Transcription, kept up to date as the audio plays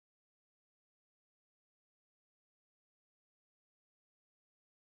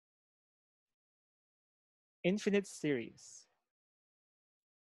Infinite series.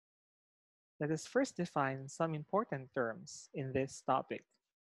 Let us first define some important terms in this topic.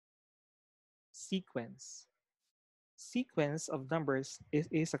 Sequence. Sequence of numbers is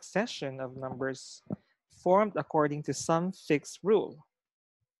a succession of numbers formed according to some fixed rule.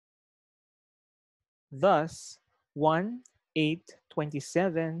 Thus, 1, 8,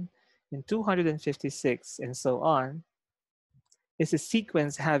 27, and 256, and so on, is a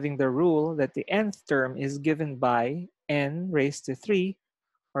sequence having the rule that the nth term is given by n raised to 3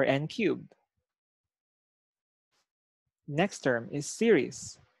 or n cubed. Next term is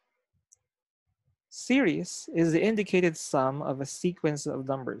series. Series is the indicated sum of a sequence of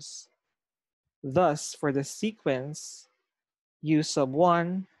numbers. Thus, for the sequence u sub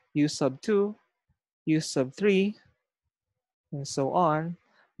 1, u sub 2, u sub 3, and so on,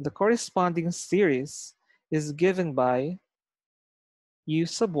 the corresponding series is given by u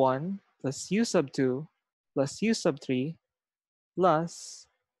sub 1 plus u sub 2 plus u sub 3 plus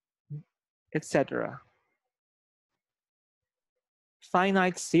etc.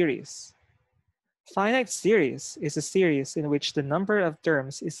 Finite series. Finite series is a series in which the number of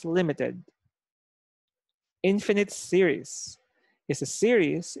terms is limited. Infinite series is a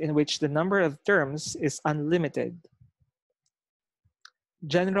series in which the number of terms is unlimited.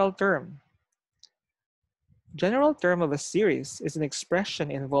 General term. General term of a series is an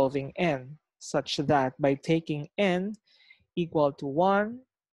expression involving n, such that by taking n equal to 1,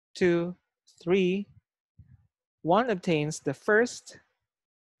 2, 3, one obtains the first,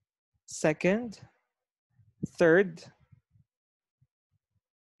 second, third,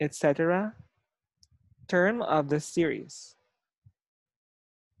 etc. term of the series.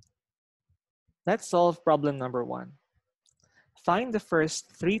 Let's solve problem number 1. Find the first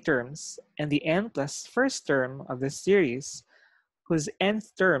 3 terms and the n plus first term of the series whose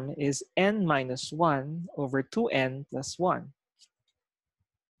nth term is n minus 1 over 2n plus 1.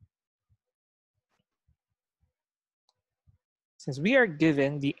 Since we are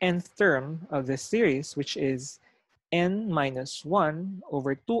given the nth term of the series, which is n minus 1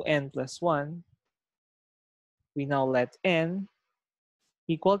 over 2n plus 1, we now let n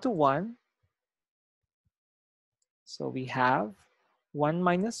equal to 1. So we have 1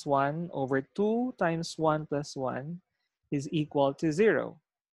 minus 1 over 2 times 1 plus 1 is equal to 0.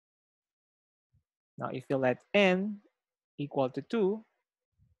 Now if you let n equal to 2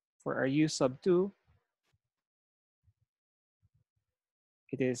 for our u sub 2,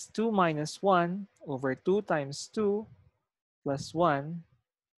 it is 2 minus 1 over 2 times 2 plus 1,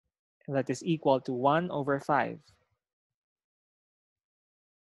 and that is equal to 1 over 5.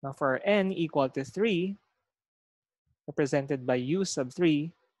 Now for our n equal to 3, represented by u sub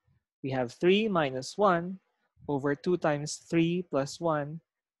 3, we have 3 minus 1 over 2 times 3 plus 1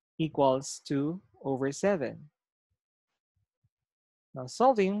 equals 2 over 7. Now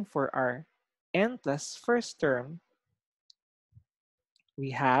solving for our n plus first term,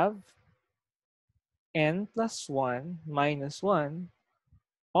 we have n plus 1 minus 1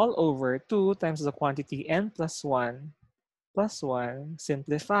 all over 2 times the quantity n plus 1 plus 1.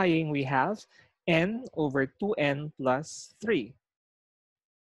 Simplifying, we have n over 2n plus 3.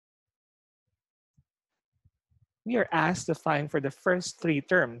 We are asked to find for the first 3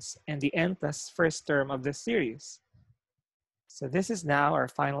 terms and the n plus first term of the series. So this is now our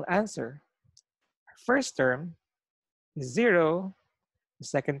final answer. Our first term is 0. The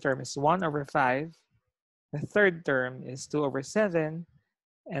second term is 1 over 5. The third term is 2 over 7.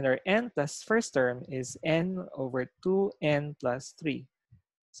 And our n plus first term is n over 2n plus 3.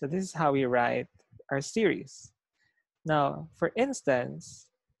 So this is how we write our series. Now, for instance,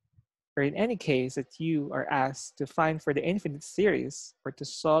 or in any case that you are asked to find for the infinite series or to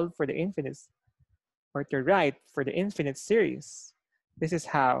solve for the infinite or to write for the infinite series, this is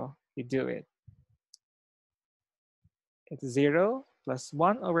how you do it. It's 0 plus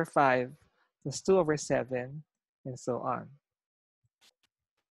 1 over 5 plus 2 over 7 and so on.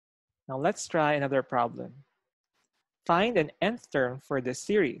 Now let's try another problem. Find an nth term for the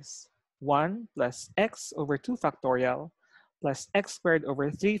series 1 plus x over 2 factorial plus x squared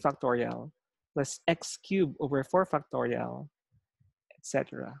over 3 factorial plus x cubed over 4 factorial,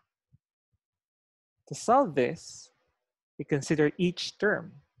 etc. To solve this, we consider each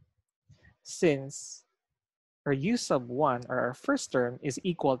term. Since our u sub 1, or our first term, is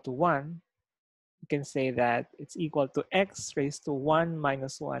equal to 1, we can say that it's equal to x raised to 1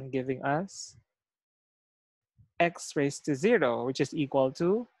 minus 1, giving us x raised to 0, which is equal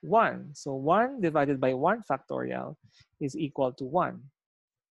to 1. So 1 divided by 1 factorial is equal to 1.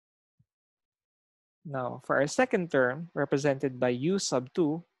 Now, for our second term, represented by u sub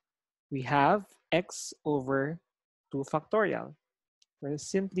 2, we have x over 2 factorial. Where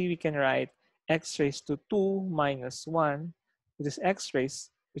simply we can write x raised to 2 minus 1, which is x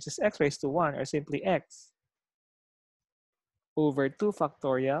raised to 1, or simply x, over 2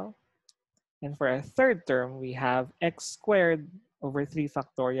 factorial. And for our third term, we have x squared over 3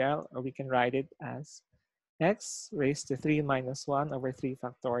 factorial, or we can write it as x raised to 3 minus 1 over 3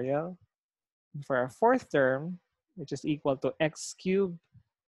 factorial. And for our fourth term, which is equal to x cubed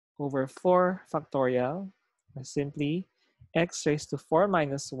over 4 factorial, or simply x raised to 4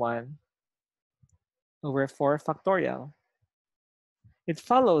 minus 1 over 4 factorial. It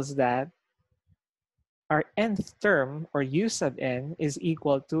follows that our nth term, or u sub n, is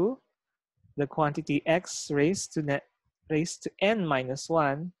equal to the quantity x raised to n minus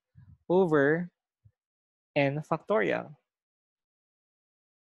 1 over n factorial.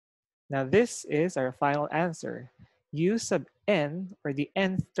 Now this is our final answer. U sub n, or the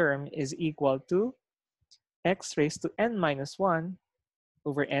nth term, is equal to x raised to n minus 1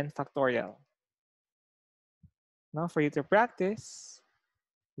 over n factorial. Now for you to practice,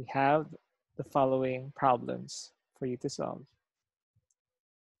 we have the following problems for you to solve.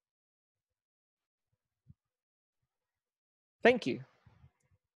 Thank you.